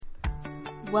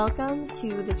Welcome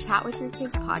to the Chat with Your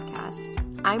Kids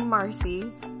podcast. I'm Marcy.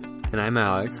 And I'm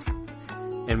Alex.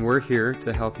 And we're here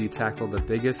to help you tackle the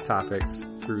biggest topics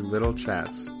through little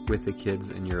chats with the kids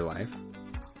in your life.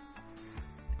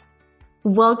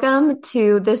 Welcome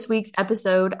to this week's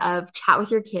episode of Chat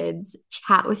with Your Kids.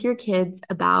 Chat with your kids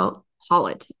about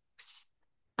politics.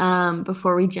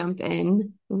 Before we jump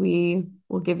in, we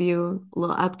will give you a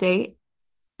little update.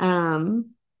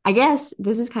 I guess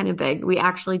this is kind of big. We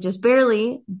actually just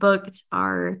barely booked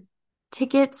our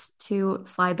tickets to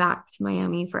fly back to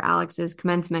Miami for Alex's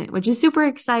commencement, which is super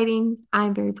exciting.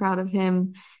 I'm very proud of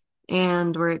him,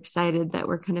 and we're excited that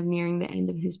we're kind of nearing the end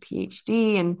of his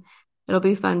PhD, and it'll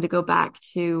be fun to go back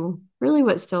to really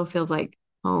what still feels like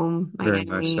home, Miami.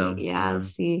 Very much so. Yeah,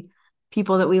 see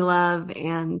people that we love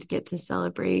and get to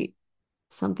celebrate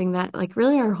something that like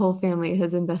really our whole family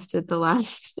has invested the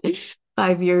last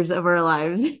 5 years of our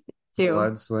lives too.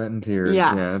 Blood, sweat, and tears.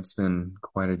 Yeah, it's been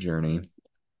quite a journey.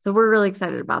 So we're really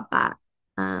excited about that.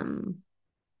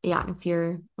 If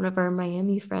you're one of our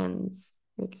Miami friends,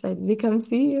 we're excited to come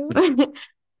see you. But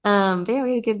yeah, we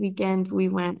had a good weekend. We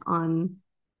went on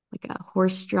like a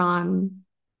horse-drawn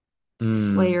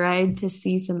sleigh ride to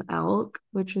see some elk,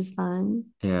 which was fun.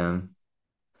 Yeah.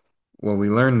 Well, we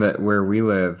learned that where we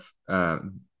live,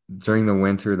 during the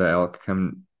winter, the elk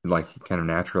come like kind of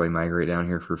naturally migrate down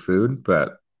here for food,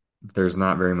 but there's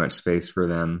not very much space for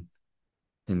them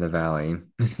in the valley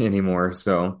anymore.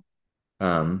 So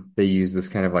they use this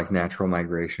kind of like natural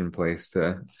migration place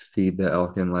to feed the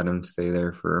elk and let them stay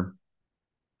there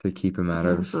to keep them out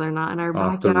of, so they're not in our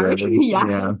off backyard. the road.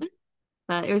 Yeah.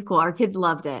 But it was cool. Our kids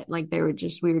loved it. Like we were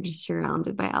just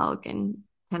surrounded by elk and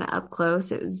kind of up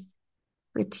close. It was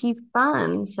pretty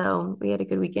fun. So we had a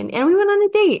good weekend, and we went on a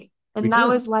date, and that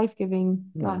was life-giving.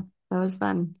 Yeah, that was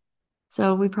fun.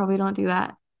 So we probably don't do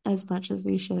that as much as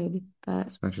we should, but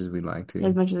as much as we'd like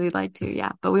to.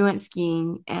 Yeah. But we went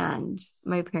skiing, and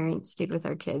my parents stayed with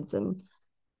our kids, and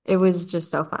it was just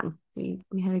so fun. We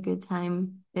had a good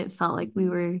time. It felt like we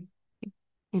were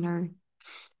in our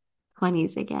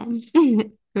 20s again.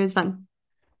 It was fun.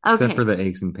 Okay. Except for the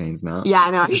aches and pains now. Yeah,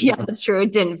 I know. Yeah, that's true.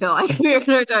 It didn't feel like we were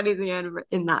in our 20s again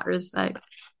in that respect.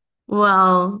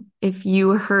 Well, if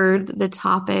you heard the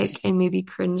topic and maybe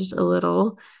cringed a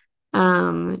little,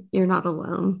 you're not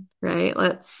alone, right?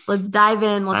 Let's dive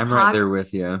in. I'm right there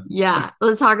with you. Yeah,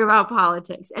 let's talk about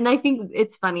politics. And I think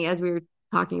it's funny as we were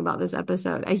talking about this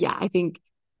episode. I think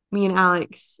me and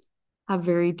Alex have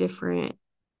very different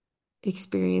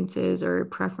experiences or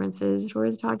preferences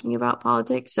towards talking about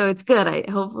politics. So it's good.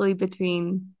 Hopefully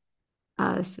between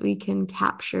us, we can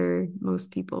capture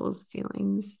most people's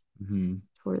feelings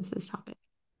towards this topic.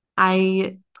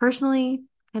 I personally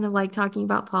kind of like talking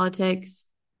about politics.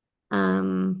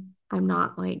 I'm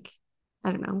not like,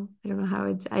 I don't know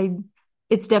how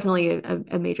it's definitely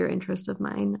a major interest of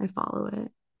mine. I follow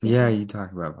it. Yeah, you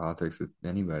talk about politics with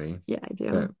anybody. Yeah, I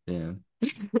do. But, yeah.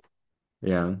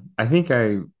 Yeah. I think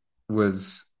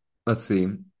let's see.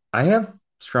 I have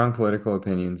strong political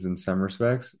opinions in some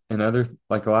respects, and other,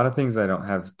 like a lot of things I don't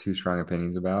have too strong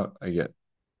opinions about. I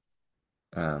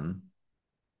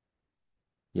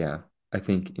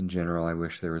think in general, I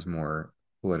wish there was more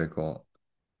political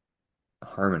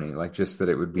harmony, like just that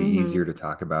it would be easier to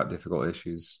talk about difficult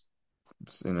issues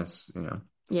in us,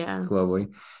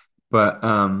 globally. But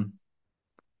I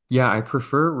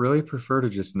really prefer to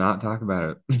just not talk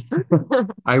about it.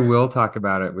 I will talk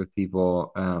about it with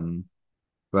people,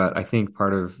 but I think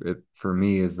part of it for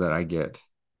me is that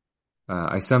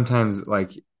I sometimes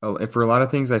like for a lot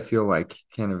of things I feel like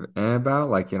kind of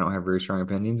about, like I don't have very strong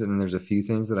opinions, and then there's a few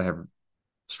things that I have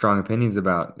strong opinions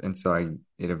about, and so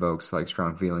it evokes like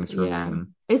strong feelings for me.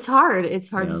 And, it's hard to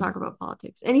talk about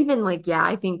politics, and even like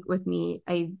I think with me,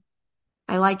 I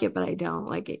like it, but I don't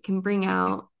like it. Can bring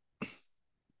out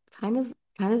kind of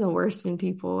the worst in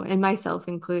people, and myself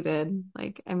included.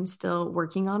 Like I'm still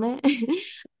working on it.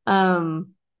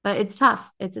 But it's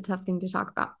tough. It's a tough thing to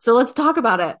talk about. So let's talk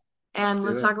about it. And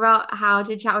let's talk about how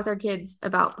to chat with our kids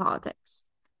about politics.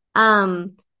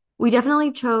 We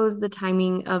definitely chose the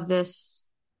timing of this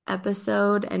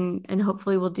episode, and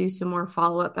hopefully we'll do some more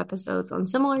follow-up episodes on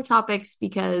similar topics,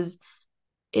 because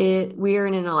we are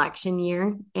in an election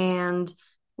year, and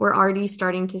we're already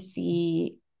starting to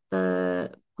see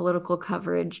the political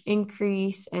coverage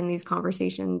increase, and these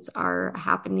conversations are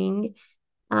happening.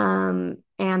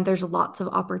 And there's lots of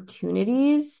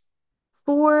opportunities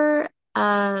for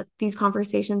these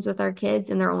conversations with our kids,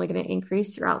 and they're only going to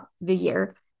increase throughout the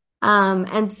year.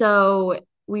 And so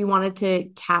we wanted to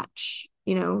catch,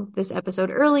 this episode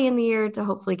early in the year to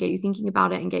hopefully get you thinking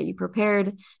about it and get you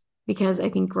prepared. because I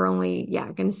think we're only,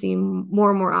 yeah, going to see more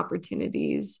and more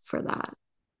opportunities for that.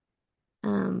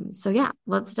 So yeah,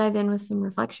 let's dive in with some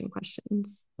reflection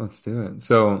questions. Let's do it.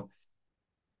 So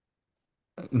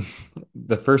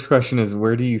the first question is,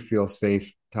 where do you feel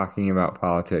safe talking about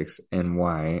politics and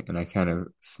why? And I kind of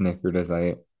snickered as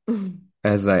I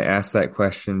asked that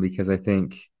question because I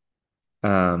think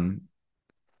um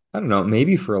I don't know,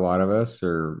 maybe for a lot of us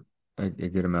or a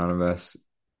good amount of us,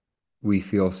 we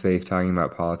feel safe talking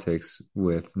about politics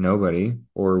with nobody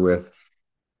or with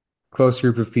close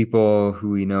group of people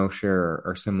who we know share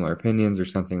our similar opinions or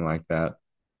something like that.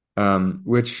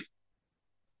 Which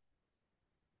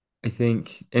I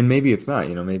think, and maybe it's not,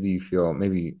 maybe you feel,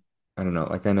 maybe, I don't know,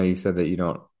 like I know you said that you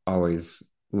don't always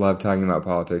love talking about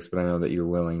politics, but I know that you're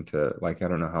willing to, like, I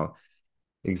don't know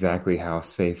exactly how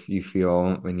safe you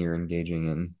feel when you're engaging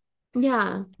in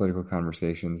Yeah. political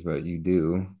conversations, but you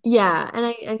do. Yeah, and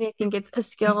I think it's a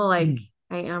skill like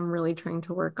I am really trying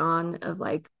to work on of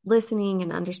like listening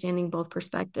and understanding both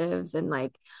perspectives and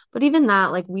like but even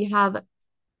that like we have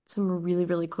some really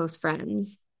really close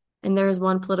friends and there's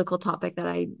one political topic that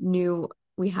I knew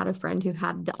we had a friend who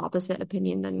had the opposite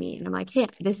opinion than me and I'm like, "Hey,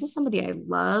 this is somebody I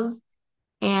love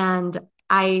and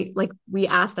I like we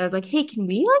asked, I was like, hey, can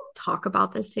we like talk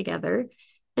about this together?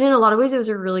 And in a lot of ways, it was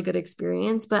a really good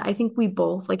experience. But I think we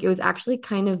both like it was actually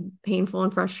kind of painful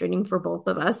and frustrating for both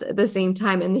of us at the same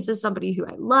time. And this is somebody who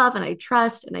I love and I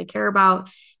trust and I care about.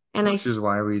 And Which is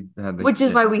why we had which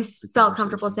is why we the felt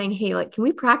comfortable conversation. saying, hey, like, can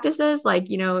we practice this? Like,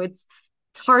 it's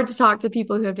hard to talk to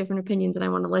people who have different opinions and I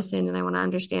want to listen and I want to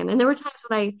understand. And there were times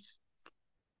when I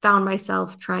found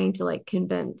myself trying to like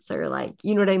convince or like,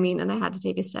 you know what I mean? And I had to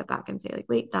take a step back and say, like,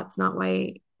 wait, that's not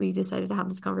why we decided to have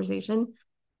this conversation.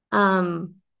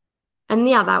 Um, and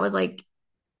yeah, that was like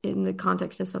in the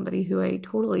context of somebody who I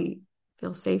totally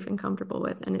feel safe and comfortable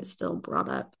with. And it still brought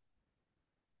up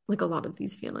like a lot of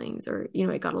these feelings or,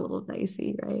 it got a little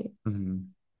dicey, right?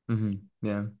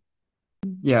 Yeah.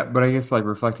 Yeah, but I guess like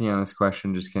reflecting on this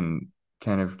question just can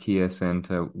kind of key us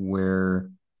into where,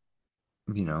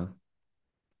 you know,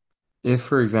 if,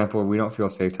 for example, we don't feel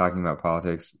safe talking about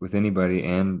politics with anybody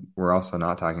and we're also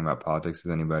not talking about politics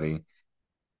with anybody,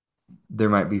 there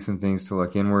might be some things to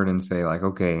look inward and say, like,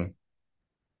 okay,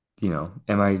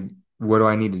 what do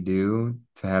I need to do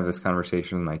to have this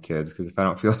conversation with my kids? Because if I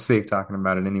don't feel safe talking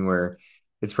about it anywhere,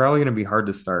 it's probably going to be hard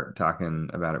to start talking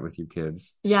about it with your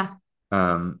kids. Yeah.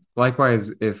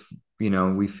 Likewise, if,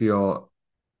 we feel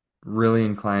really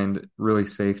inclined, really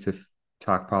safe to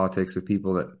talk politics with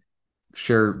people that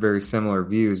share very similar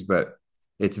views, but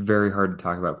it's very hard to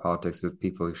talk about politics with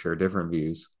people who share different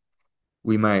views.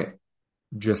 We might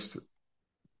just,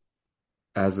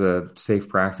 as a safe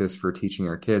practice for teaching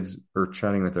our kids or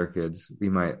chatting with our kids, we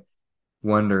might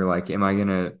wonder, like,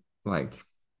 like,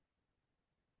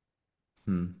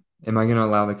 am I gonna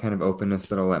allow the kind of openness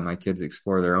that'll let my kids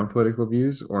explore their own political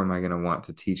views, or am I gonna want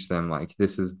to teach them like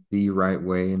this is the right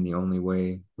way and the only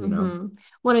way, Well,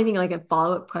 I think like a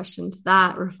follow-up question to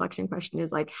that reflection question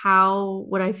is like, how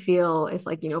would I feel if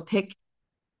like, pick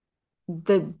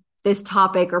the this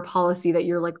topic or policy that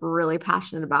you're like really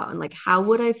passionate about and like how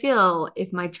would I feel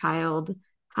if my child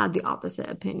had the opposite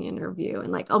opinion or view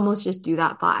and like almost just do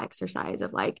that thought exercise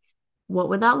of like what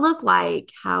would that look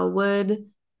like, how would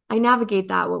I navigate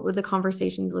that, what would the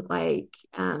conversations look like?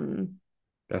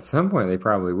 At some point they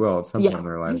probably will. At some point Yeah. in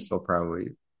their lives they'll probably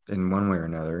in one way or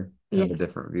another have a Yeah.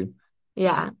 different view.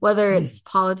 Yeah, whether it's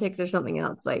politics or something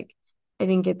else, like I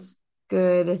think it's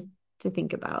good to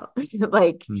think about.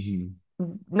 Like Mm-hmm.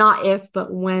 not if,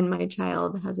 but when my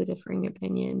child has a differing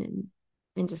opinion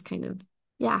and just kind of,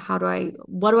 yeah,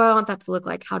 what do I want that to look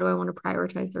like? How do I want to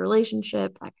prioritize the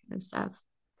relationship? That kind of stuff.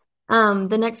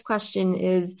 The next question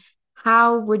is,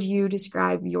 how would you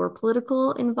describe your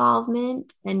political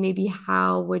involvement? And maybe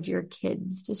how would your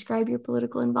kids describe your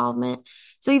political involvement?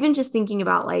 So even just thinking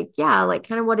about like, yeah, like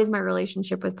kind of what is my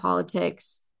relationship with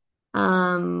politics?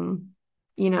 Um,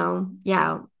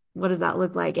 yeah, what does that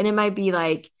look like? And it might be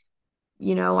like,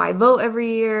 I vote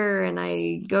every year and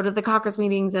I go to the caucus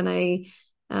meetings and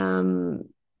um,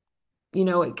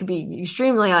 it could be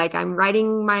extremely like I'm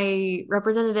writing my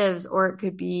representatives, or it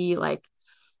could be like,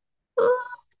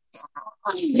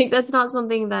 like that's not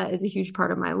something that is a huge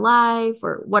part of my life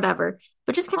or whatever,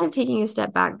 but just kind of taking a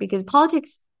step back because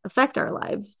politics affect our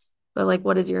lives. But like,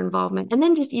 what is your involvement? And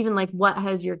then just even like, what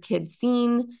has your kid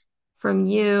seen from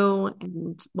you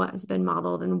and what has been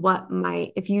modeled and what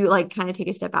might, if you like kind of take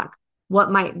a step back, what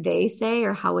might they say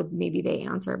or how would maybe they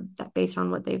answer that based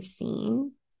on what they've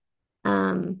seen?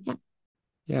 Yeah.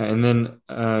 Yeah, and then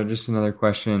just another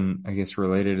question, I guess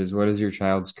related is what is your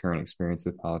child's current experience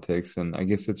with politics? And I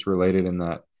guess it's related in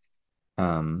that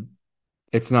um,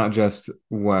 it's not just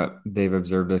what they've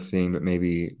observed us seeing, but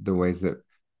maybe the ways that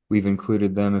we've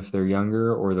included them if they're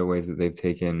younger, or the ways that they've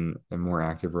taken a more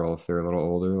active role if they're a little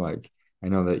older. Like I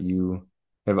know that you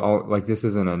have all like this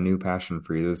isn't a new passion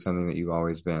for you. This is something that you've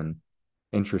always been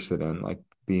interested in, like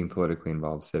being politically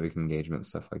involved, civic engagement,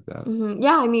 stuff like that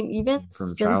Yeah, I mean, even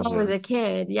from since I was childhood. a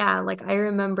kid, yeah, like I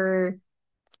remember,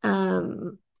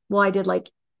 um, well, I did like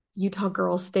Utah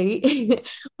Girls State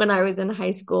when I was in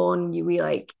high school, and we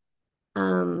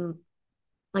um,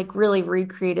 like really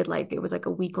recreated, like it was like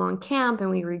a week-long camp, and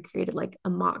we recreated like a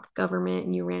mock government,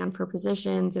 and you ran for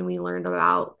positions, and we learned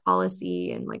about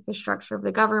policy and like the structure of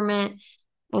the government,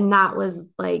 and that was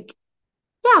like,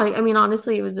 yeah, I mean,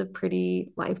 honestly, it was a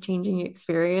pretty life-changing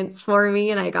experience for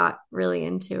me, and I got really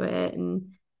into it.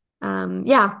 And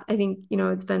yeah, I think,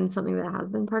 it's been something that has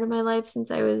been part of my life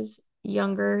since I was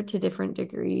younger to different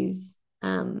degrees.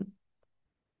 But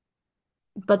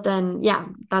then, yeah,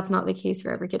 that's not the case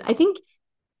for every kid. I think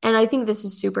this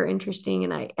is super interesting.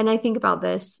 And I think about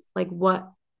this, like what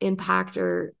impact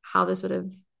or how this would have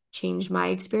changed my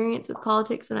experience with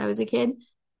politics when I was a kid.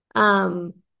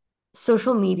 Um,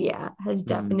 Social media has Mhm.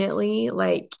 definitely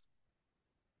like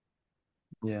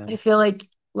Yeah. I feel like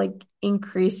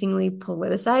increasingly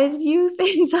politicized youth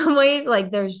in some ways.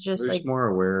 Like there's just They're just like more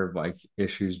aware of like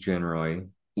issues generally, like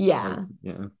yeah,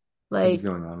 things like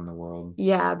going on in the world.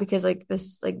 yeah, because like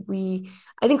this like we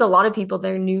I think a lot of people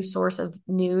their new source of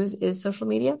news is social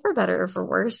media for better or for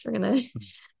worse. We're gonna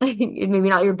like maybe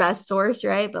not your best source,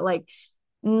 right? But like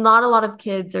not a lot of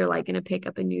kids are like gonna pick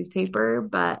up a newspaper,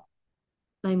 but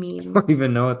I Don't mean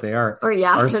even know what they are. or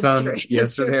yeah, Our that's true. son, That's true.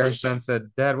 yesterday, our son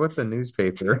said, "Dad, what's a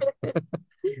newspaper?"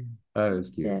 That was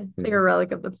cute. Yeah, like Yeah. a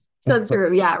relic of the that's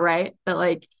true. Yeah, right. But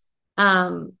like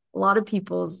a lot of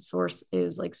people's source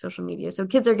is like social media. So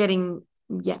kids are getting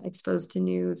yeah, exposed to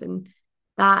news and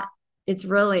that it's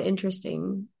really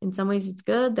interesting. In some ways it's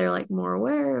good. They're like more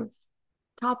aware of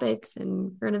topics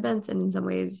and current events, and in some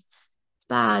ways it's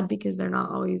bad because they're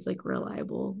not always like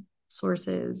reliable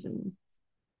sources and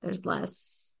there's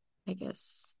less, I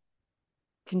guess,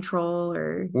 control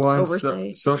or Well, and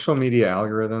oversight. social media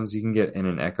algorithms, you can get in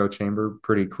an echo chamber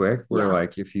pretty quick, where Yeah.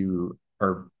 like if you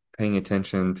are paying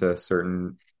attention to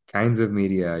certain kinds of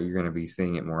media, you're going to be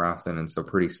seeing it more often. And so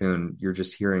pretty soon you're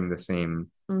just hearing the same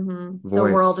The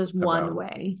world voice is one about,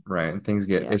 way. right? And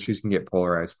Yeah. issues can get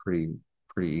polarized pretty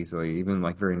easily, even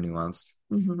like very nuanced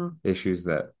issues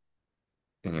that,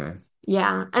 anyway.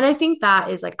 Yeah. And I think that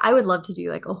is like, I would love to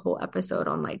do like a whole episode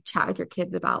on like chat with your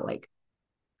kids about like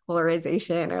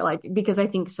polarization or like, because I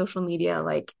think social media,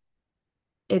 like,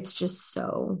 it's just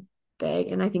so big.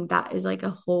 And I think that is like a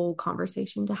whole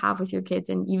conversation to have with your kids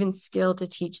and even skill to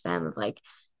teach them of like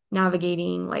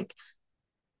navigating like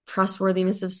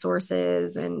trustworthiness of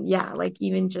sources. And yeah, like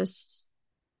even just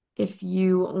if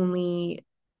you only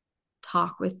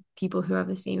talk with people who have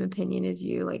the same opinion as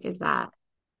you, like, is that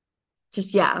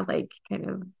just, yeah, like kind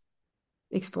of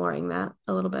exploring that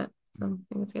a little bit. So I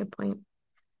think that's a good point.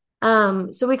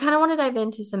 So we kind of want to dive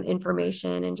into some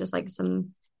information and just like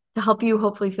some to help you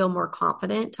hopefully feel more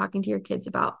confident talking to your kids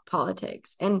about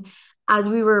politics. And as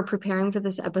we were preparing for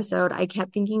this episode, I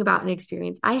kept thinking about an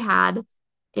experience I had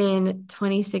in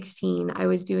 2016. I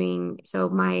was doing so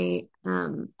my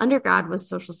undergrad was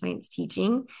social science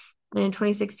teaching, and in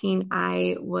 2016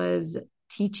 I was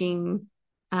teaching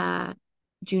uh,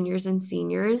 juniors and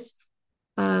seniors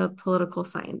a political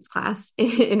science class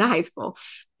in high school.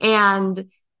 And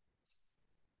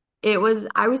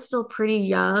I was still pretty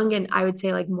young and I would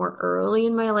say like more early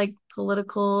in my like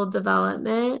political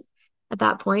development at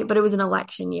that point, but it was an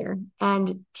election year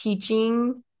and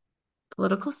teaching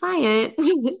political science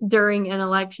during an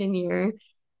election year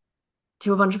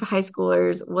to a bunch of high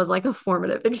schoolers was like a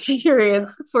formative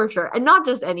experience for sure. And not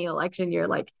just any election year,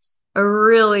 like a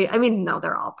really, I mean, no,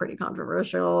 they're all pretty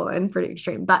controversial and pretty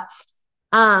extreme, but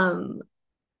um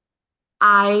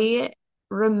I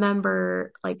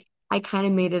remember like I kind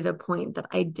of made it a point that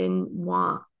I didn't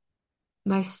want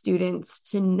my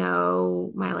students to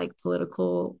know my like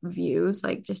political views,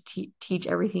 like just teach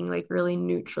everything like really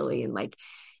neutrally. And like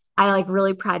I like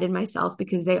really prided myself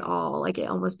because they all like it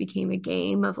almost became a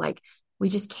game of like we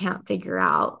just can't figure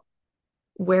out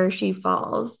where she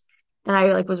falls. And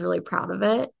I like was really proud of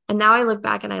it. And now I look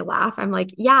back and I laugh. I'm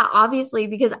like, yeah, obviously,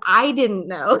 because I didn't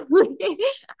know.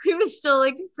 I was still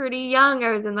like pretty young.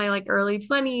 I was in my like early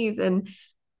 20s and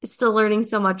still learning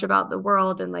so much about the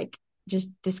world and like just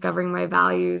discovering my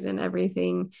values and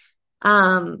everything.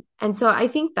 And so I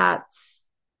think that's,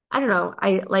 I don't know,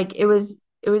 I like it was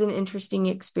an interesting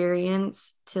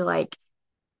experience to like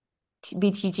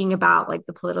be teaching about like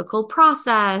the political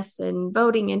process and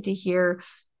voting and to hear.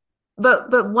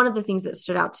 But one of the things that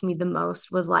stood out to me the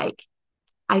most was like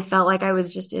I felt like I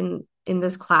was just in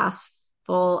this class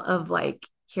full of like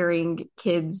hearing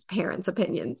kids' parents'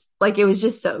 opinions. Like it was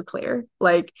just so clear.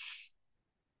 Like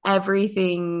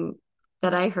everything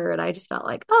that I heard, I just felt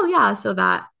like, oh yeah, so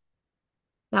that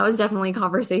was definitely a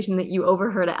conversation that you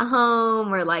overheard at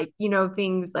home or like,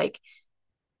 things like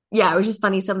yeah, it was just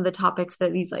funny some of the topics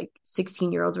that these like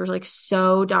 16-year-olds were like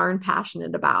so darn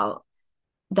passionate about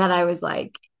that I was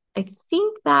like, I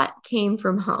think that came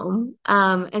from home.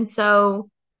 And so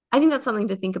I think that's something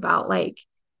to think about. Like,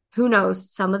 who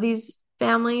knows? Some of these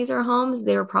families or homes,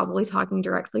 they were probably talking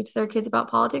directly to their kids about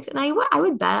politics. And I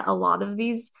would bet a lot of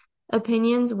these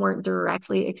opinions weren't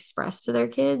directly expressed to their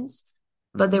kids,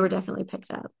 but they were definitely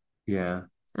picked up. Yeah.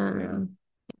 Yeah. Um,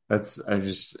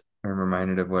 I'm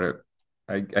reminded of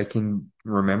I can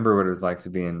remember what it was like to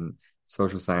be in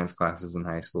social science classes in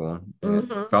high school.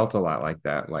 And it felt a lot like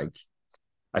that. Like,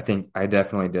 I think I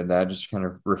definitely did that, just kind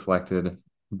of reflected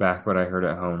back what I heard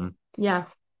at home. Yeah.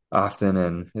 Often.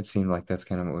 And it seemed like that's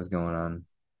kind of what was going on.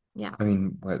 Yeah. I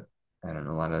mean, I don't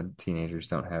know, a lot of teenagers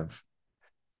don't have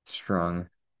strong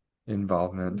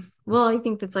involvement. Well, I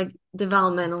think that's like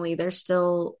developmentally, they're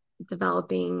still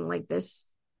developing like this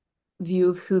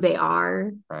view of who they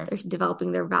are. Right. They're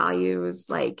developing their values,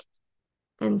 like,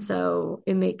 and so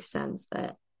it makes sense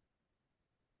that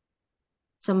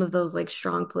some of those like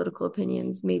strong political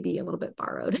opinions may be a little bit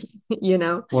borrowed, you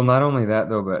know? Well, not only that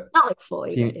though, but Not like fully,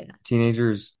 but yeah.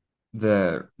 teenagers,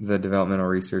 the developmental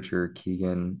researcher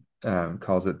Keegan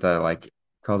calls it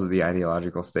the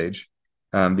ideological stage,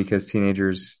 because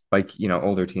teenagers, like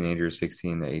older teenagers,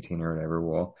 16 to 18 or whatever,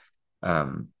 will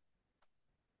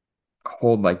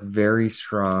hold like very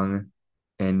strong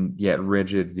and yet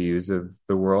rigid views of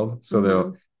the world.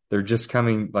 So they're just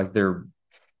coming, like their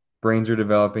brains are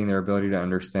developing, their ability to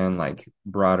understand like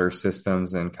broader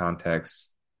systems and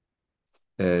contexts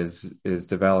is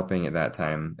developing at that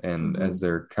time. And as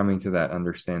they're coming to that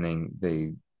understanding,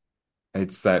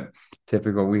 it's that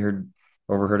typical,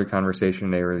 overheard a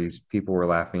conversation today where these people were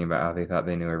laughing about how they thought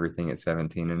they knew everything at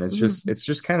 17. And it's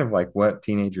just kind of like what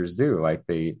teenagers do. Like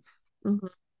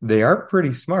they are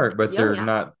pretty smart, but they're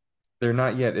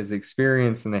not yet as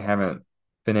experienced, and they haven't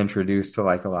been introduced to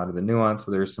like a lot of the nuance.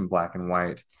 So there's some black and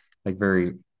white, like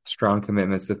very strong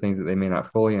commitments to things that they may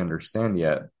not fully understand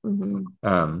yet.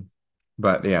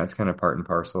 But yeah, it's kind of part and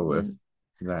parcel with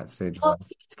that stage. Well, I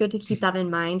think it's good to keep that in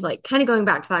mind. Like kind of going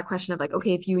back to that question of like,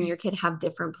 okay, if you and your kid have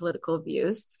different political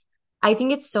views, I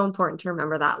think it's so important to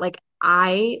remember that. Like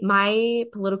my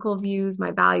political views,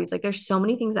 my values, like there's so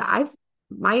many things that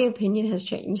my opinion has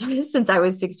changed since I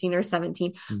was 16 or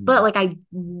 17. But like I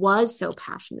was so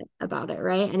passionate about it,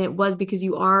 right? And it was because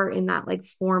you are in that like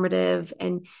formative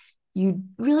and you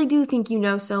really do think you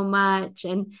know so much.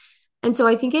 And so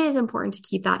I think it is important to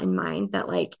keep that in mind that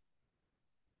like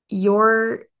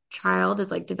your child is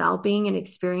like developing and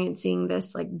experiencing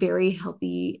this like very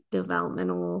healthy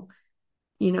developmental,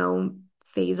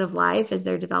 phase of life as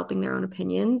they're developing their own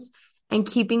opinions and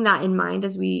keeping that in mind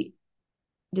as we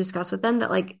discuss with them that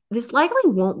like this likely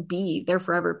won't be their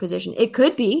forever position. It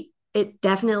could be. It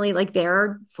definitely like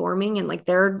they're forming and like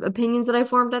their opinions that I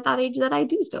formed at that age that I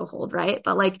do still hold, right?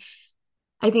 But like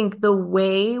I think the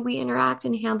way we interact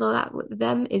and handle that with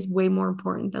them is way more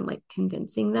important than like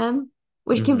convincing them,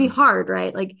 which can be hard,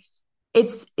 right? Like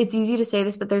it's easy to say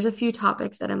this, but there's a few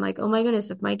topics that I'm like, oh my goodness,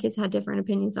 if my kids had different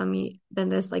opinions on me than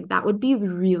this, like that would be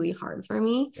really hard for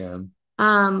me. Yeah.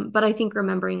 But I think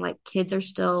remembering like kids are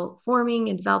still forming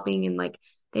and developing and like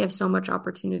they have so much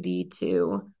opportunity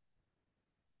to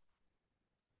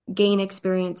gain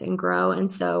experience and grow.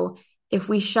 And so if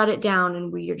we shut it down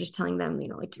and we are just telling them,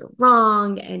 like you're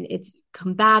wrong and it's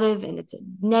combative and it's a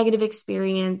negative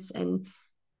experience, and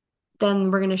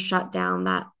then we're going to shut down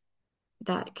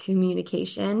that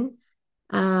communication.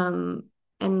 And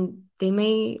they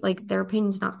may like their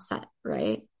opinion's not set,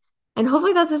 right? And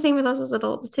hopefully that's the same with us as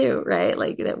adults too, right?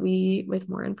 Like that we, with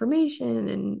more information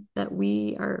and that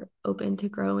we are open to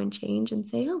grow and change and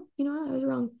say, oh, I was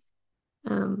wrong.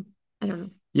 I don't know.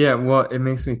 Yeah, well, it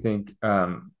makes me think,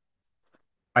 I'll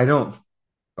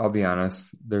be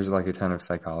honest, there's like a ton of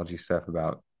psychology stuff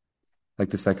about like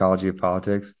the psychology of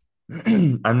politics.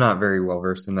 I'm not very well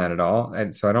versed in that at all.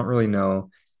 And so I don't really know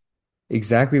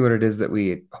exactly what it is that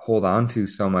we hold on to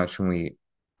so much when we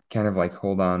kind of like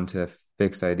hold on to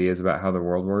fixed ideas about how the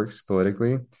world works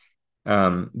politically.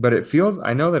 But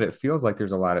I know that it feels like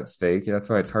there's a lot at stake. That's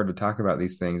why it's hard to talk about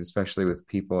these things, especially with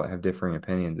people that have differing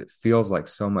opinions. It feels like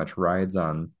so much rides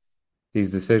on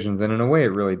these decisions. And in a way,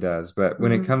 it really does. But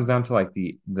when it Mm-hmm. comes down to like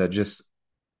the just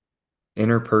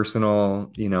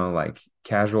interpersonal, like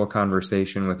casual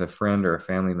conversation with a friend or a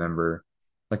family member,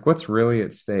 like what's really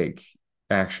at stake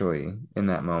actually in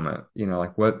that moment?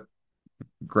 Like what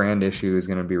grand issue is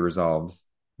going to be resolved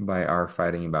by our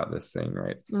fighting about this thing,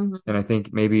 right? Mm-hmm. And I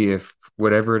think maybe if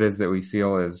whatever it is that we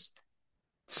feel is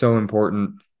so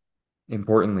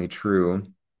importantly true,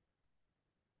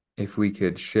 if we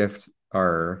could shift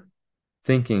our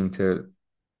thinking to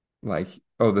like,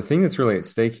 oh, the thing that's really at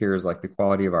stake here is like the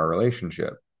quality of our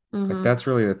relationship. Like Mm-hmm. that's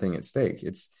really the thing at stake.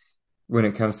 It's when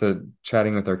it comes to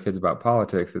chatting with our kids about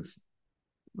politics, it's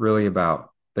really about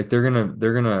like they're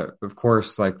gonna of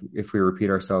course, like if we repeat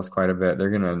ourselves quite a bit, they're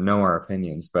gonna know our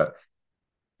opinions. But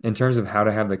in terms of how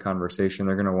to have the conversation,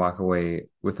 they're gonna walk away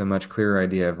with a much clearer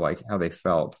idea of like how they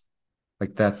felt.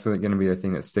 Like that's gonna be the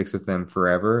thing that sticks with them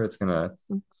forever. It's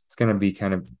gonna be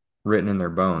kind of written in their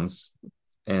bones.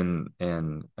 And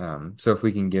so if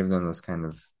we can give them those kind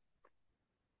of,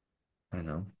 I don't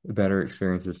know, better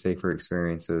experiences, safer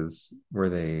experiences where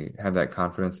they have that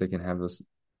confidence, they can have those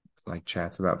like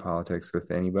chats about politics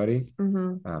with anybody,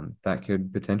 Mm-hmm. that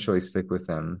could potentially stick with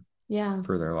them Yeah.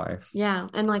 for their life. Yeah.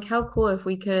 And like how cool if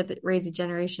we could raise a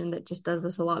generation that just does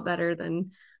this a lot better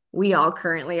than we all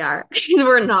currently are.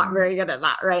 We're not very good at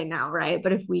that right now, right?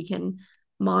 But if we can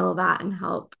model that and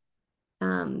help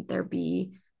there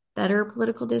be better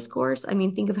political discourse, I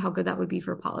mean, think of how good that would be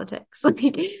for politics. Like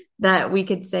that we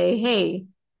could say, hey,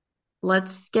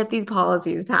 let's get these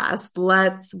policies passed.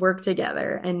 Let's work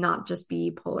together and not just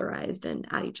be polarized and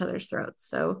at each other's throats.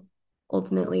 So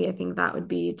ultimately, I think that would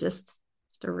be just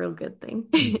a real good thing.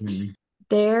 Mm-hmm.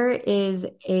 There is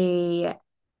a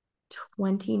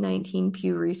 2019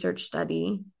 Pew Research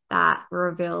study that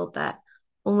revealed that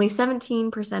only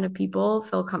 17% of people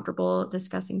feel comfortable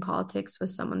discussing politics with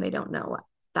someone they don't know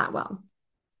that well,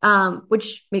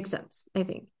 which makes sense, I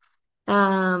think.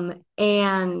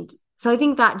 And so I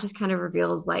think that just kind of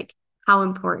reveals like how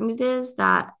important it is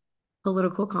that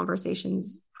political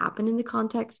conversations happen in the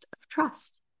context of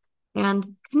trust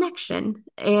and connection.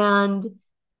 And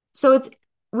so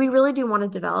we really do want to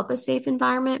develop a safe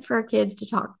environment for our kids to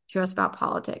talk to us about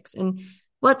politics. And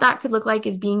what that could look like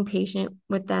is being patient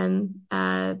with them,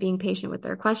 being patient with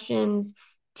their questions,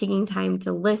 taking time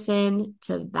to listen,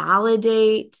 to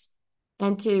validate,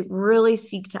 and to really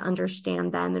seek to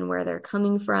understand them and where they're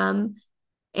coming from.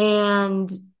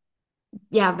 And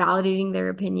yeah, validating their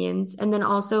opinions and then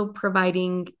also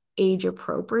providing age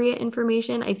appropriate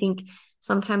information. I think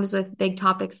sometimes with big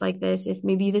topics like this, if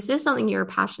maybe this is something you're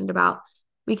passionate about,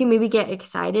 we can maybe get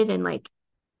excited and like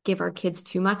give our kids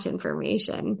too much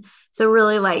information. So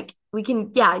really like we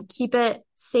can, yeah, keep it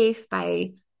safe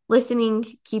by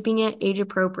listening, keeping it age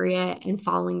appropriate and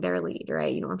following their lead,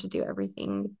 right? You don't have to do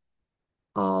everything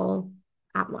all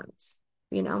at once,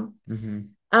 you know? Mm-hmm.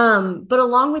 But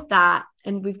along with that,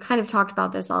 and we've kind of talked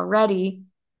about this already,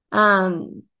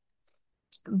 um,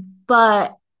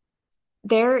 but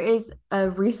there is a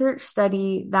research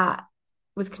study that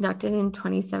was conducted in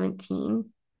 2017.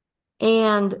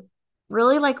 And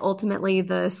really, like, ultimately,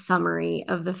 the summary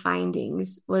of the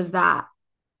findings was that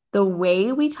the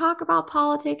way we talk about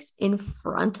politics in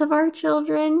front of our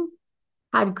children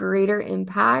had greater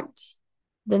impact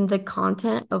than the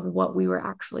content of what we were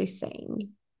actually saying.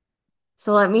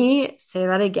 So let me say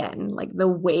that again. Like the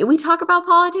way we talk about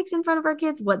politics in front of our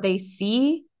kids, what they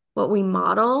see, what we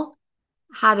model,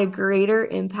 had a greater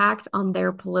impact on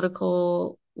their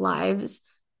political lives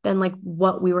than like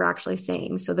what we were actually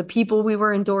saying. So the people we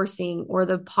were endorsing or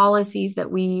the policies that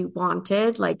we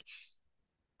wanted, like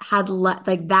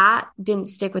like that didn't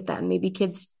stick with them. Maybe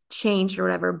kids changed or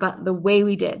whatever, but the way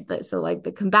we did, so like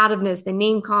the combativeness, the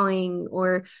name calling,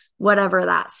 or whatever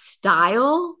that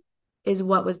style is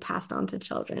what was passed on to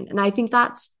children. And I think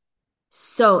that's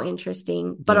so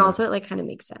interesting, but Yeah. also it like kind of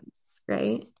makes sense,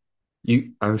 right?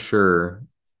 I'm sure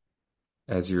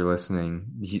as you're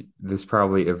listening, this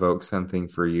probably evokes something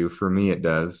for you. For me, it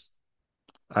does.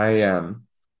 I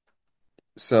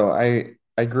so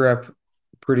I grew up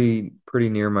pretty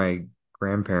near my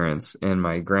grandparents, and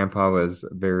my grandpa was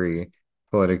very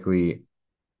politically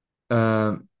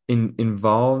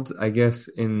involved, I guess,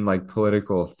 in like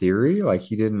political theory. Like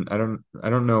he didn't, I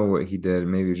don't know what he did.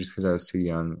 Maybe just because I was too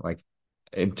young, like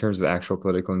in terms of actual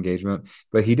political engagement.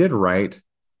 But he did write.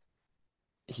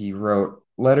 He wrote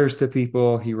letters to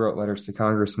people. He wrote letters to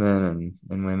congressmen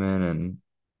and women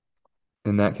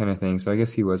and that kind of thing. So I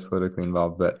guess he was politically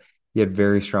involved, but he had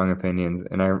very strong opinions,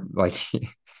 and I like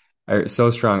so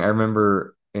strong. I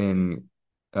remember in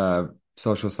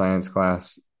social science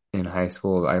class in high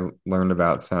school, I learned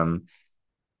about some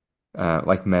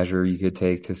like measure you could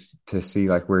take to see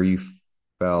like where you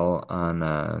fell on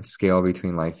a scale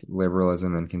between like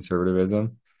liberalism and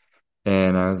conservatism.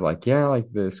 And I was like, yeah,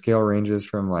 like the scale ranges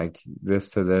from like this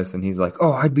to this. And he's like,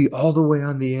 oh, I'd be all the way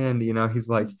on the end. He's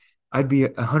like, I'd be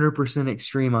 100%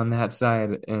 extreme on that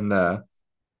side. And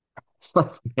it's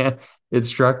like, man, it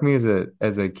struck me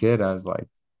as a kid. I was like,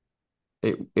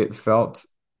 it felt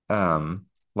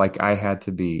like I had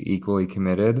to be equally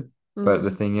committed. But the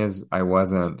Mm-hmm. thing is, I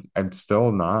wasn't. I'm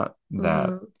still not that.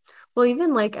 Mm-hmm. Well,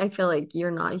 even like I feel like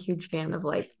you're not a huge fan of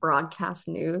like broadcast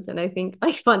news. And I think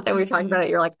like one time we were talking about it,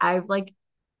 you're like,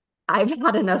 I've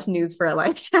had enough news for a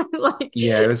lifetime. Like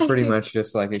Yeah, it was pretty much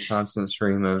just like a constant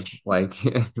stream of like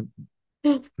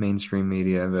mainstream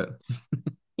media. But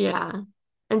yeah.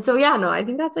 And so yeah, no, I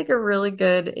think that's like a really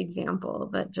good example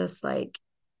that just like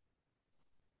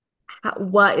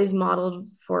what is modeled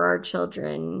for our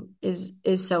children is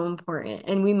so important,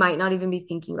 and we might not even be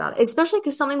thinking about it, especially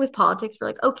because something with politics we're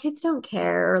like, oh, kids don't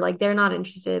care, or like they're not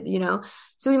interested.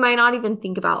 So we might not even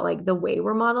think about like the way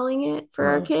we're modeling it for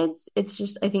our right. kids. It's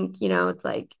just I think it's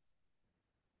like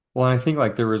Well, and I think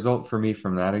like the result for me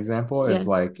from that example yeah. is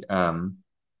like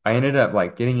I ended up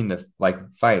like getting into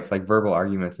like fights, like verbal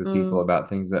arguments with people mm, about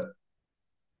things that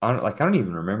like I don't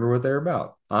even remember what they're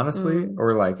about, honestly, mm,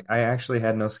 or like I actually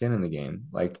had no skin in the game.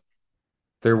 Like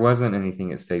there wasn't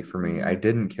anything at stake for me. I mm.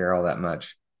 didn't care all that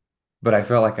much, but I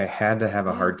felt like I had to have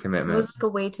a Yeah, hard it was commitment. like a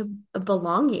way to a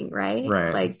belonging, right?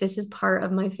 Right. Like this is part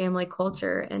of my family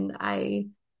culture, and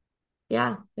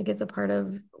yeah, like it's a part of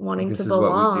Like wanting to this is what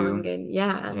we belong, do. and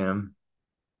yeah. Yeah.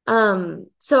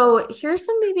 So here's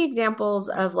some maybe examples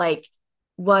of like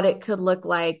what it could look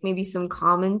like, maybe some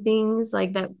common things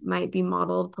like that might be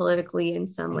modeled politically and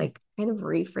some like kind of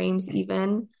reframes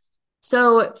even.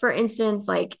 So for instance,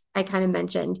 like I kind of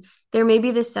mentioned, there may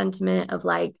be this sentiment of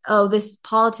like, oh, this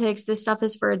politics, this stuff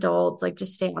is for adults, like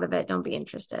just stay out of it, don't be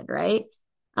interested, right?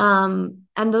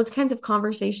 And those kinds of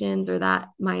conversations or that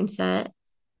mindset,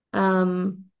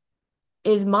 um,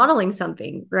 is modeling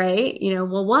something, right?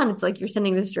 Well, one, it's like you're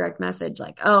sending this direct message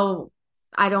like, oh,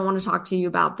 I don't want to talk to you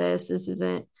about this. This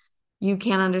isn't, you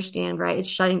can't understand, right? It's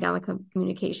shutting down the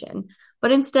communication.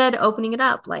 But instead, opening it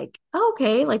up like, oh,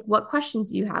 okay, like what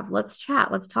questions do you have? Let's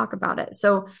chat, let's talk about it.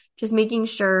 So just making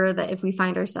sure that if we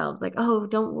find ourselves like, oh,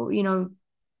 don't,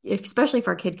 if, especially if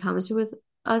our kid comes to with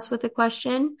us with a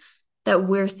question, that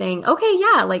we're saying, okay,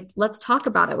 yeah, like let's talk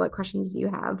about it. What questions do you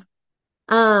have?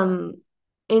 Um,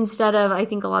 Instead of, I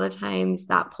think a lot of times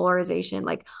that polarization,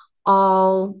 like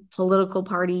all political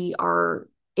party are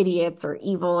idiots or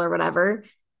evil or whatever.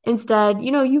 Instead,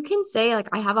 you can say like,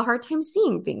 I have a hard time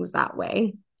seeing things that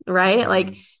way. Right. Like,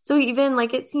 Mhm. so even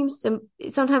like it seems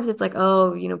sometimes it's like,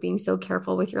 oh, being so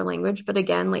careful with your language. But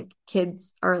again, like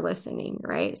kids are listening.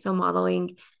 Right. So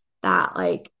modeling that,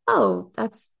 like, oh,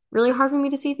 that's really hard for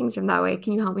me to see things from that way.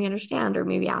 Can you help me understand? Or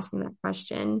maybe asking that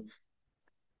question.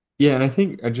 Yeah, and I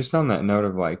think just on that note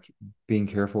of like being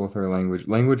careful with our language,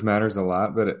 language matters a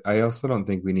lot, but I also don't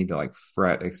think we need to like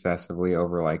fret excessively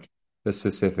over like the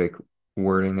specific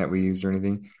wording that we use or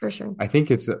anything. For sure. I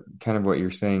think it's kind of what you're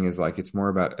saying is like it's more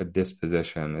about a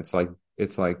disposition. It's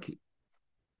like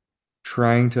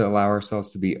trying to allow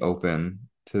ourselves to be open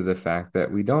to the fact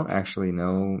that we don't actually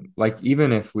know, like,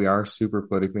 even if we are super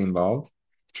politically involved,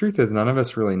 the truth is none of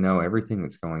us really know everything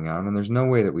that's going on, and there's no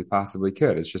way that we possibly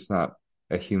could. It's just not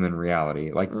a human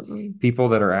reality. Like, Mm-mm. people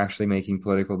that are actually making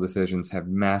political decisions have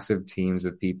massive teams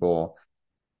of people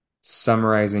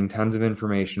summarizing tons of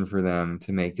information for them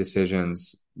to make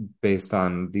decisions based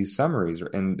on these summaries.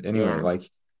 And anyway, Yeah. like,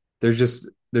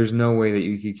 there's no way that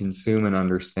you could consume and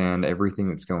understand everything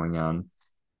that's going on.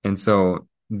 And so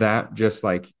that just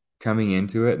like coming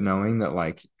into it, knowing that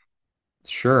like,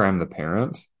 sure, I'm the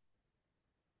parent.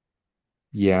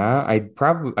 Yeah, I'd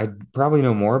probably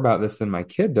know more about this than my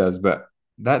kid does, but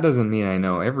that doesn't mean I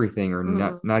know everything or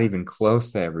Mm, not even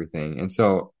close to everything. And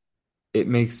so it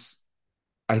makes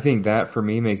I think that for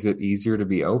me makes it easier to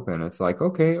be open. It's like,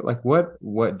 okay, like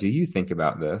what do you think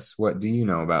about this? What do you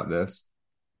know about this?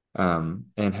 And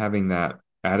having that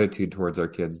attitude towards our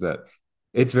kids that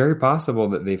it's very possible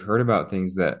that they've heard about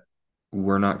things that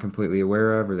we're not completely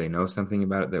aware of, or they know something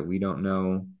about it that we don't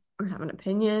know, or have an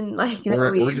opinion like that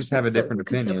or we just have a so different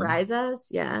could opinion. surprise us.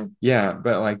 Yeah. Yeah,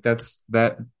 but like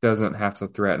that doesn't have to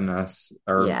threaten us,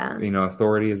 our Yeah.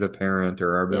 authority as a parent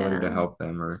or our ability to Yeah. help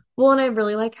them or Well, and I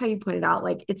really like how you pointed out,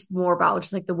 like, it's more about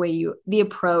just like the way the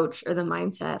approach or the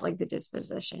mindset, like the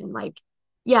disposition. Like,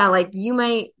 yeah, like you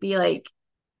might be like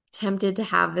tempted to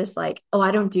have this, like, oh,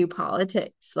 I don't do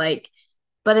politics. Like,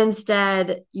 but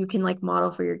instead you can like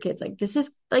model for your kids, like, this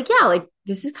is like, yeah, like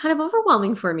this is kind of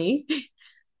overwhelming for me,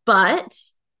 but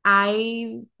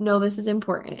I know this is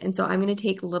important. And so I'm going to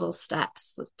take little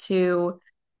steps to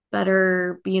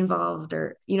better be involved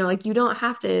or, like you don't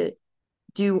have to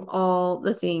do all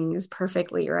the things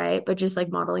perfectly, right? But just like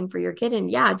modeling for your kid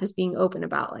and yeah, just being open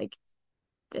about like,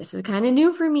 this is kind of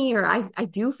new for me, or I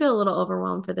do feel a little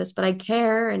overwhelmed for this, but I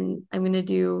care and I'm going to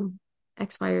do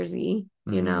X, Y, or Z,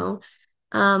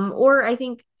 Mm-hmm. Or I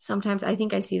think sometimes I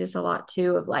think I see this a lot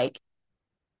too of like,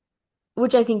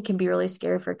 which I think can be really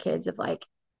scary for kids of like,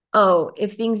 oh,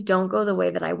 if things don't go the way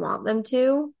that I want them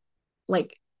to,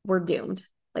 like we're doomed.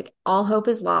 Like all hope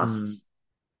is Mm-hmm. lost.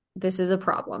 This is a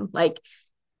problem. Like,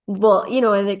 well,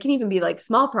 and it can even be like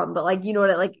small problem, but like,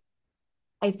 what like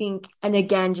I think, and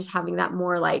again, just having that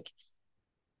more like,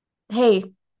 hey,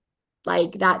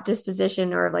 like that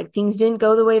disposition or like things didn't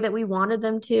go the way that we wanted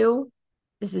them to.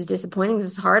 This is disappointing.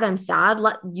 This is hard. I'm sad.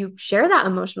 Let you share that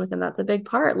emotion with them. That's a big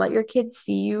part. Let your kids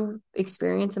see you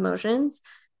experience emotions,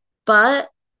 but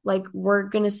like we're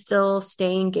going to still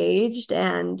stay engaged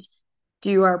and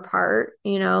do our part,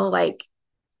 like,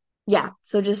 yeah.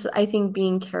 So just, I think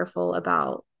being careful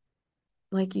about,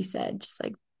 like you said, just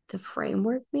like the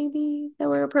framework maybe that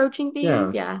we're approaching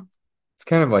things. Yeah, Yeah. it's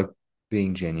kind of like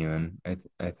being genuine.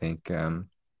 I think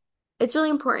It's really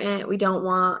important. We don't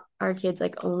want our kids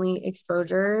like only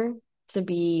exposure to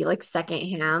be like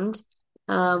secondhand.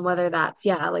 Whether that's,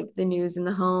 yeah, like the news in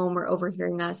the home or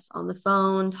overhearing us on the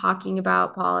phone talking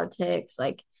about politics,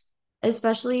 like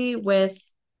especially with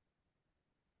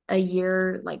a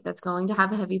year like that's going to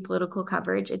have a heavy political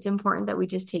coverage, it's important that we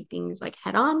just take things like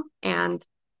head on and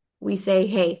we say,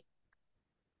 hey,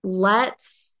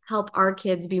 let's help our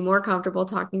kids be more comfortable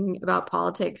talking about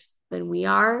politics than we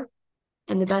are.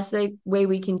 And the best way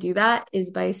we can do that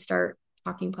is by start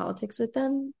talking politics with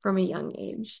them from a young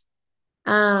age.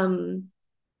 Um,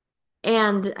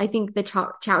 and I think the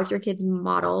chat with your kids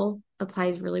model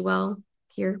applies really well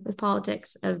here with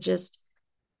politics of just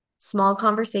small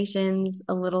conversations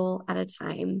a little at a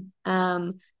time.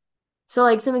 So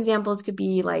like some examples could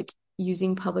be like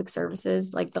using public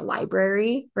services like the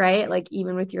library, right? Like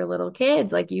even with your little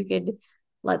kids, like you could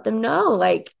let them know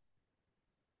like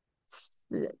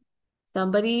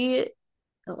somebody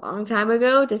a long time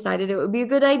ago decided it would be a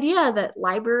good idea that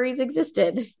libraries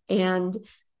existed and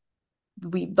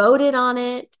we voted on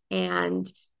it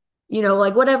and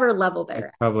like whatever level like they're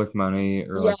at. public money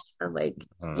or Yeah, like like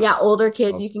I don't know, yeah, older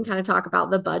kids you can also. kind of talk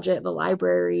about the budget of a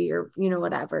library or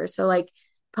whatever. So like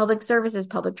public services,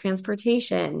 public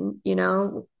transportation,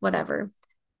 whatever.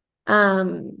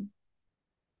 Um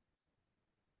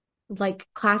like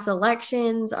class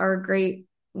elections are a great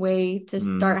way to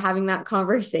Mm. start having that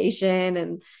conversation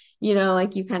and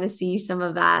like you kind of see some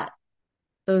of that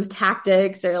those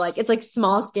tactics or like it's like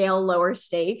small scale lower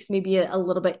stakes maybe a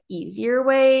little bit easier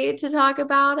way to talk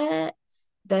about it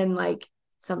than like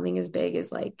something as big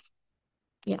as like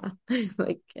yeah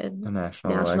like a A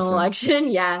national national election.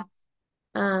 election. Yeah.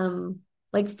 um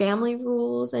like family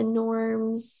rules and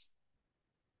norms.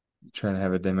 Trying to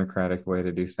have a democratic way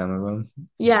to do some of them. Is that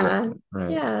Yeah,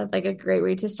 right? yeah, like a great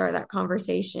way to start that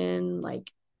conversation, like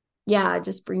yeah,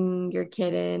 just bring your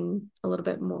kid in a little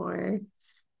bit more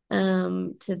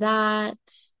to that.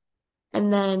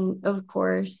 And then of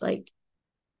course like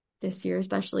this year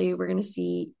especially we're going to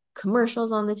see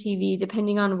commercials on the TV.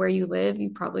 Depending on where you live, you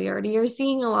probably already are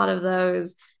seeing a lot of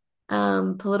those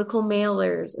political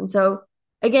mailers. And so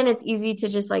again, it's easy to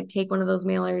just like take one of those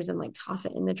mailers and like toss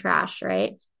it in the trash,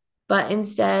 right? But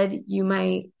instead, you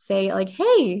might say like,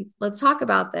 "Hey, let's talk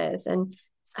about this." And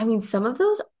I mean, some of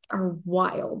those are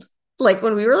wild. Like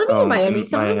when we were living in Miami, In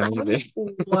some of those I Miami, was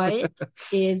like, "What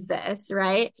is this?"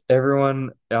 Right? everyone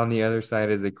on the other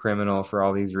side is a criminal for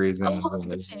all these Oh reasons, my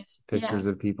and there's goodness. Yeah. pictures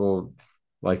of people,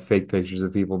 like fake pictures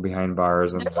of people behind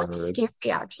bars and They're like whatever. scary, It's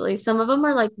actually. Some of them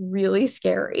are like really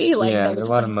scary. Like yeah, they're there's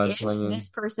a just lot of like, if mudslinging. this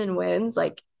person wins,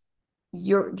 like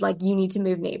you're like you need to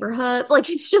move neighborhoods. Like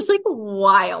it's just like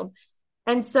wild.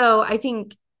 And so I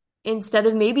think instead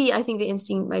of maybe I think the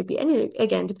instinct might be, and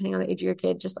again, depending on the age of your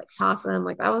kid, just like toss them.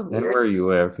 Like that was And weird. where you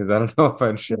live, because I don't know if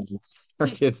I'd share our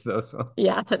kids though. So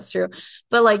Yeah, that's true.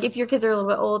 But like if your kids are a little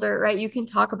bit older, right, you can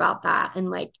talk about that and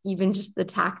like even just the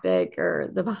tactic or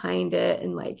the behind it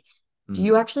and like, do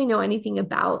you mm. actually know anything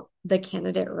about the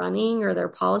candidate running or their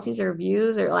policies or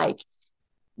views or like,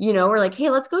 we're like, hey,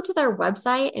 let's go to their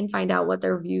website and find out what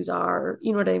their views are.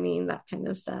 You know what I mean? That kind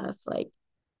of stuff. Like,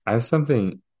 I have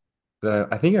something that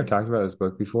I think I've talked about this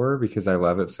book before because I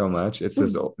love it so much. It's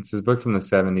this book from the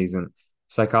 70s, and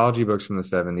psychology books from the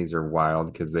 70s are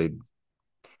wild because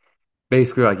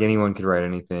basically like anyone could write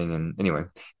anything. And anyway,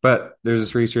 but there's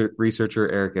this researcher,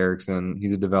 Eric Erickson.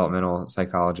 He's a developmental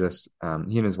psychologist. He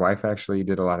and his wife actually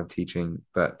did a lot of teaching,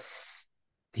 but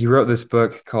he wrote this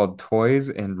book called Toys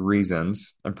and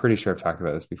Reasons. I'm pretty sure I've talked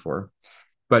about this before,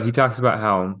 but he talks about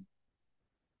how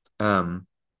um,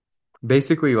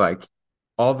 basically like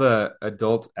all the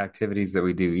adult activities that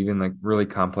we do, even like really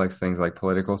complex things like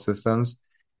political systems,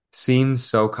 seem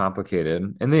so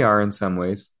complicated, and they are in some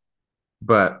ways,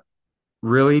 but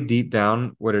really deep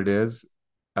down, what it is,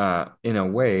 in a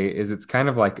way, is it's kind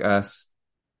of like us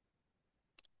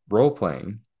role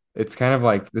playing. It's kind of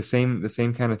like the same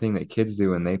kind of thing that kids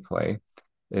do when they play,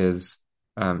 is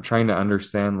trying to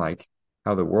understand like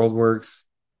how the world works.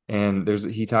 And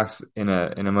he talks in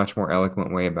a much more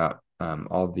eloquent way about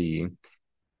all the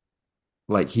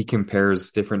like he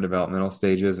compares different developmental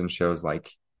stages and shows like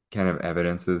kind of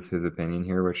evidences his opinion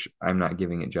here, which I'm not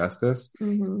giving it justice.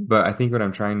 Mm-hmm. But I think what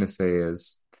I'm trying to say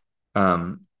is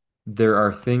um, there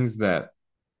are things that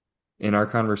in our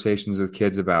conversations with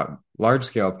kids about large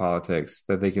scale politics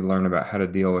that they can learn about how to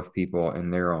deal with people in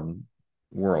their own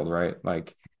world, right?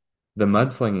 Like the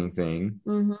mudslinging thing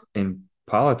Mm-hmm. in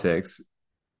politics,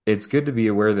 it's good to be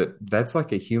aware that that's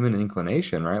like a human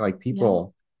inclination, right? Like Yeah.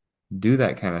 people do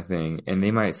that kind of thing and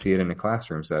they might see it in a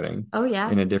classroom setting Oh yeah.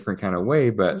 in a different kind of way,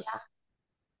 but Yeah.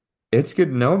 it's good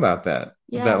to know about that.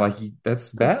 That Yeah. like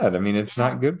that's bad. I mean, Yeah. it's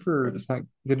not good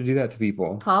to do that to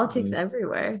people. Politics And,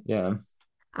 everywhere. yeah,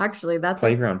 Actually, that's a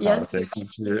playground yes.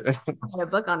 politics. I had a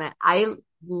book on it.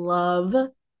 Love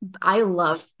I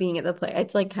love being at the play.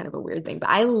 It's like kind of a weird thing, but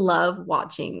I love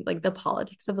watching like the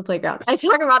politics of the playground. I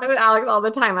talk about it with Alex all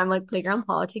the time. I'm like, playground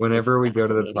politics is Whenever we go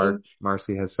to the park, fascinating.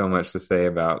 Marcy has so much to say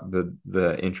about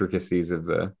the intricacies of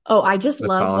Oh, I just the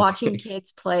love watching politics.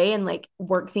 kids play and like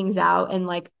work things out and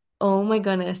like, oh my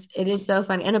goodness, it is so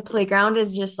funny. And a playground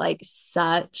is just like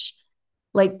such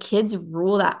like kids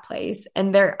rule that place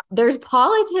and there's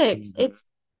politics. It's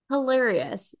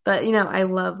hilarious. But I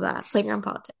love that playground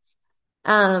politics.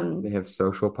 They Um, have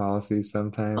social policies oh my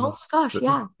sometimes, gosh,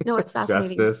 yeah. No, it's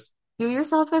fascinating. justice, Do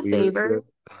yourself a favor leadership.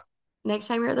 next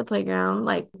time you're at the playground,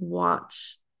 like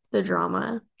watch the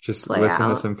drama Just play listen to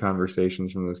out. some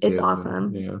conversations from those It's kids, and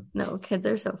awesome. No, kids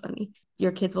are so funny.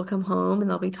 Your kids will come home and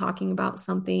they'll be talking about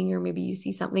something, or maybe you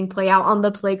see something play out on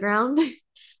the playground.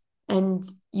 And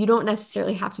you don't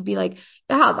necessarily have to be like,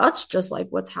 yeah, that's just like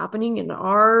what's happening in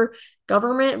our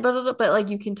government, but like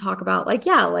you can talk about like,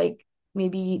 yeah, like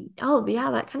maybe, oh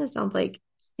yeah, that kind of sounds like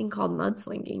this thing called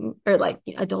mudslinging, or like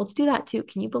adults do that too.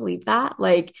 Can you believe that?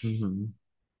 Like, mm-hmm.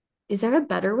 is there a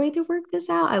better way to work this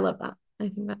out? I love that. I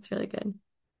think that's really good.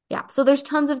 Yeah. So there's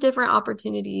tons of different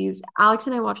opportunities. Alex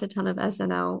and I watch a ton of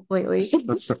SNL lately.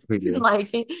 We do. Like,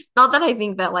 not that I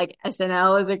think that like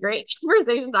SNL is a great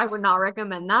conversation. I would not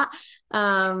recommend that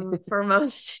for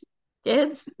most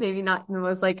kids. Maybe not the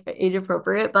most like age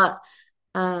appropriate, but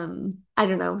I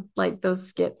don't know, like those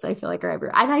skits I feel like are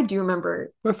everywhere. And I do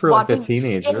remember But for like a watching, yeah,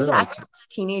 teenager, because I was like a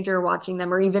teenager watching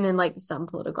them, or even in like some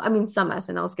political, I mean, some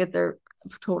SNL skits are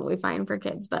totally fine for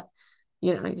kids, but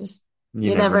I just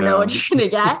you you never never know know. what you're gonna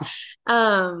get.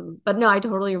 But no, I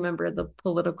totally remember the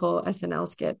political SNL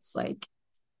skits like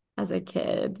as a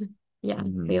kid. Yeah,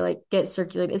 Mm-hmm. they like get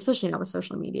circulated, especially now with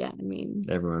social media. I mean,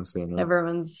 Everyone's saying that.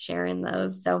 everyone's sharing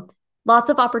those. So lots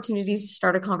of opportunities to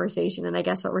start a conversation. And I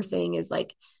guess what we're saying is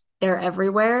like they're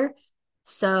everywhere.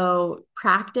 So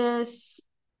practice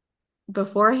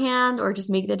beforehand or just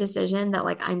make the decision that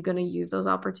like I'm going to use those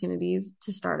opportunities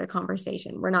to start a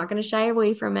conversation. We're not going to shy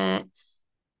away from it.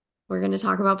 We're going to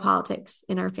talk about politics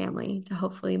in our family to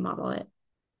hopefully model it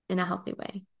in a healthy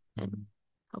way and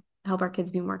Mm-hmm. help our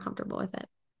kids be more comfortable with it.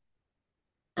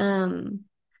 Um,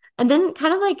 and then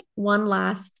kind of like one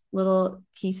last little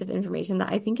piece of information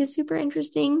that I think is super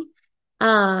interesting.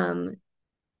 Um,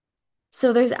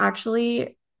 so there's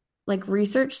actually like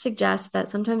research suggests that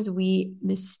sometimes we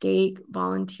mistake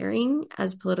volunteering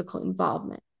as political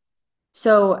involvement.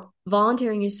 So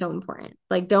volunteering is so important.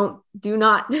 Like do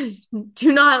not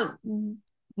do not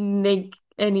make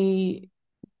any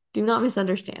do not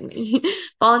misunderstand me.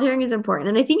 Volunteering is important.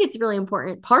 And I think it's a really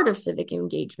important part of civic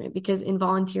engagement because in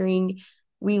volunteering,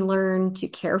 we learn to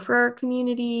care for our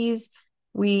communities.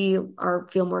 We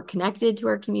feel more connected to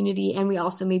our community. And we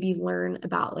also maybe learn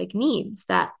about like needs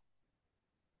that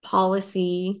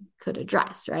policy could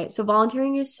address, right? So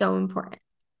volunteering is so important.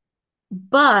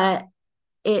 But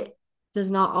it does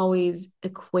not always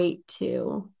equate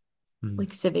to Mm-hmm.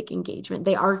 like civic engagement.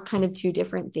 They are kind of two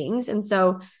different things. And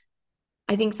so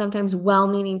I think sometimes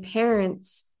well-meaning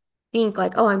parents think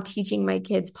like, oh, I'm teaching my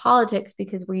kids politics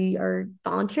because we are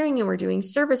volunteering and we're doing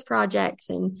service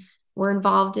projects and we're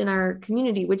involved in our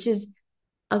community, which is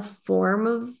a form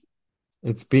of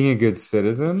it's being a good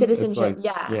citizen. Citizenship. It's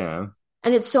like, Yeah. yeah.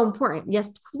 And it's so important. Yes,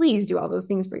 please do all those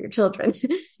things for your children.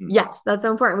 Yes, that's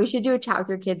so important. We should do a chat with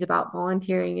your kids about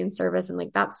volunteering and service, and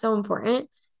like that's so important.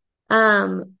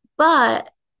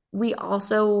 But we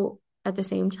also at the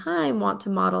same time want to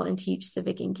model and teach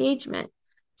civic engagement.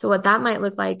 So what that might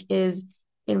look like is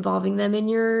involving them in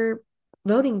your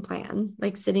voting plan,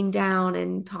 like sitting down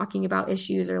and talking about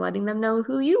issues or letting them know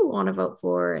who you want to vote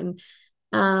for. And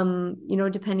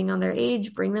depending on their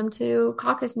age, bring them to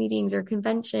caucus meetings or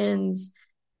conventions,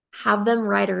 have them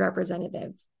write a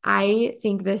representative. I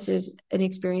think this is an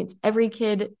experience every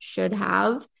kid should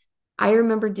have. I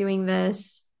remember doing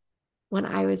this when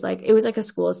I was like, it was like a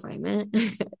school assignment.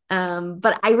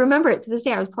 But I remember it to this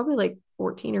day. I was probably like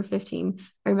 14 or 15.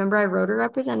 I remember I wrote a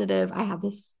representative. I had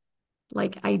this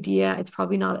like idea. It's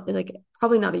probably not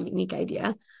a unique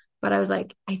idea, but I was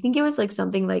like, I think it was like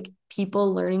something like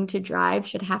people learning to drive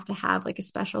should have to have like a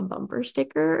special bumper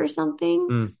sticker or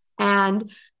something.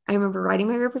 And I remember writing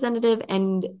my representative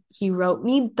and he wrote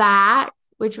me back,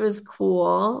 which was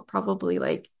cool. Probably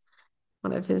like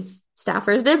one of his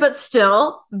staffers did, but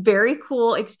still very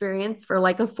cool experience for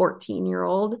like a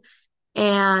 14-year-old.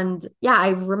 And yeah, I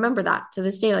remember that to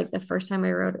this day, like the first time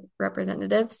I wrote a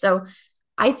representative. So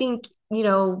I think,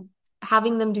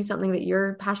 having them do something that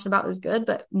you're passionate about is good,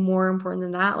 but more important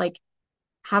than that, like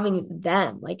having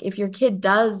them, like if your kid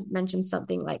does mention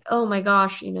something like, oh my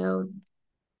gosh, I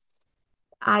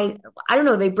don't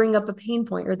know, they bring up a pain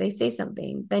point or they say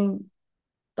something, then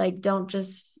like don't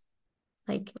just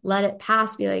like let it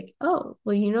pass, be like, oh,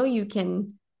 well, you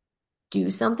can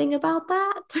do something about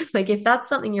that. Like if that's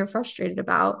something you're frustrated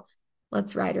about,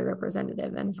 let's write a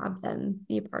representative and have them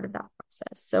be a part of that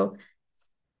process. So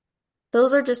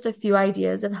those are just a few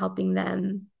ideas of helping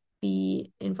them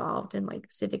be involved in like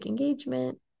civic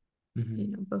engagement,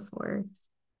 before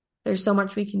there's so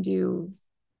much we can do,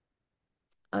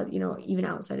 even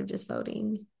outside of just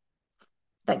voting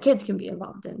that kids can be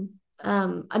involved in.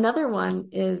 Another one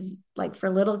is like for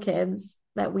little kids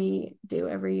that we do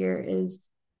every year is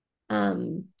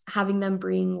having them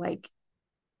bring like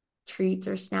treats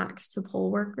or snacks to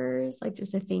poll workers, like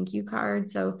just a thank you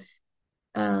card. So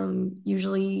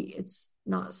usually it's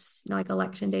not like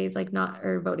election days, like not,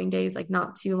 or voting days, like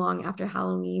not too long after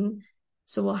Halloween.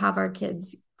 So we'll have our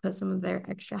kids put some of their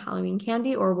extra Halloween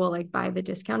candy, or we'll like buy the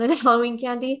discounted Halloween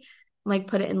candy, like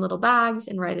put it in little bags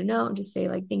and write a note and just say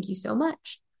like, thank you so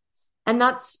much. And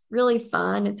that's really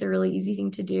fun. It's a really easy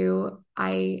thing to do.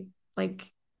 I like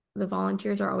the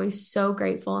volunteers are always so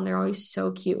grateful and they're always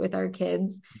so cute with our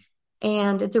kids.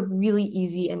 And it's a really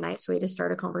easy and nice way to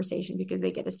start a conversation because they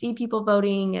get to see people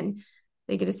voting and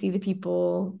they get to see the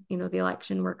people, the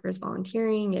election workers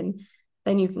volunteering. And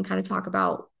then you can kind of talk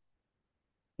about,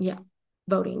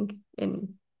 voting. And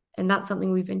that's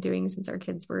something we've been doing since our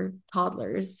kids were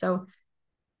toddlers. So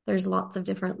there's lots of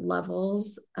different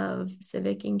levels of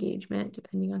civic engagement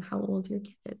depending on how old your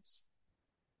kid is.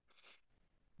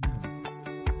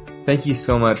 Thank you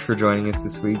so much for joining us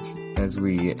this week as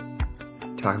we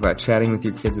talk about chatting with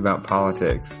your kids about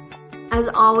politics. As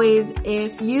always,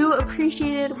 if you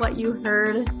appreciated what you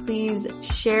heard, please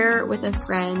share with a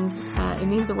friend. It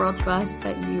means the world to us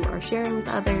that you are sharing with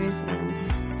others,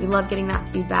 and we love getting that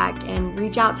feedback. And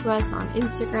reach out to us on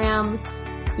Instagram,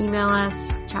 email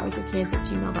us,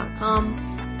 chatwithyourkids@gmail.com,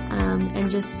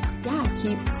 and just,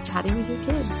 keep chatting with your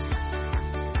kids.